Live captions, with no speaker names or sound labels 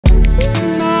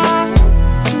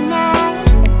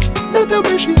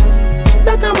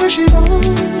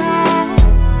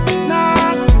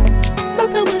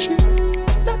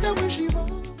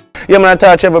Yeah, man, I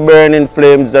touch every burning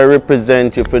flames. I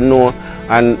represent, if you know,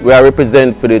 and we are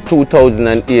represent for the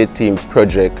 2018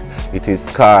 project. It is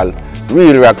called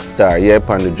Real Rockstar, yep,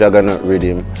 on the Juggernaut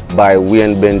Rhythm by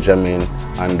Wayne Benjamin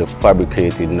and the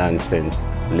Fabrikated Nonsense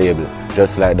label.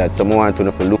 Just like that. Someone want to know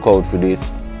if you look out for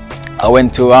this. I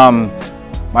went to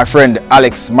my friend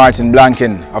Alex Martin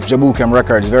Blanken of Jabukem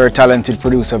Records, very talented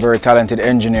producer, very talented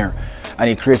engineer, and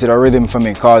he created a rhythm for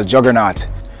me called Juggernaut.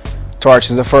 Torch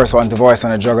is the first one to voice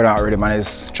on the Juggernaut rhythm, and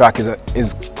his track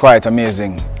is quite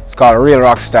amazing. It's called Real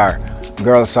Rockstar,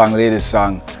 girl song, ladies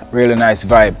song, really nice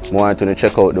vibe. Want to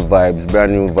check out the vibes,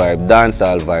 brand new vibe,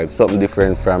 dancehall vibe, something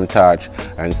different from Torch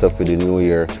and stuff for the new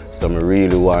year. So I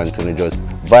really want to just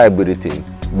vibe with the thing,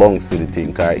 bounce with the thing,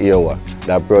 because here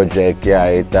that project, yeah,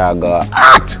 it's go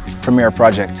hot! Premiere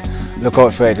project. Look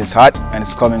out for it, it's hot and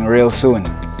it's coming real soon.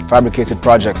 Fabrikated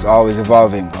ProjeX, always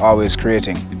evolving, always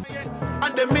creating.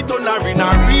 And the me turn her in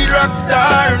a real rock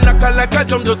star. Knock her like a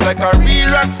drum, just like a real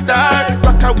rock star.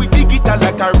 Rock her with the guitar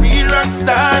like a real rock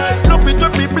star. Love it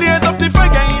when we blaze up the fire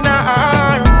in her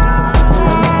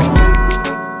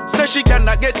arm. Say she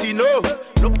cannot get enough.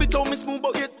 Love it how me smooth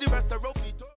but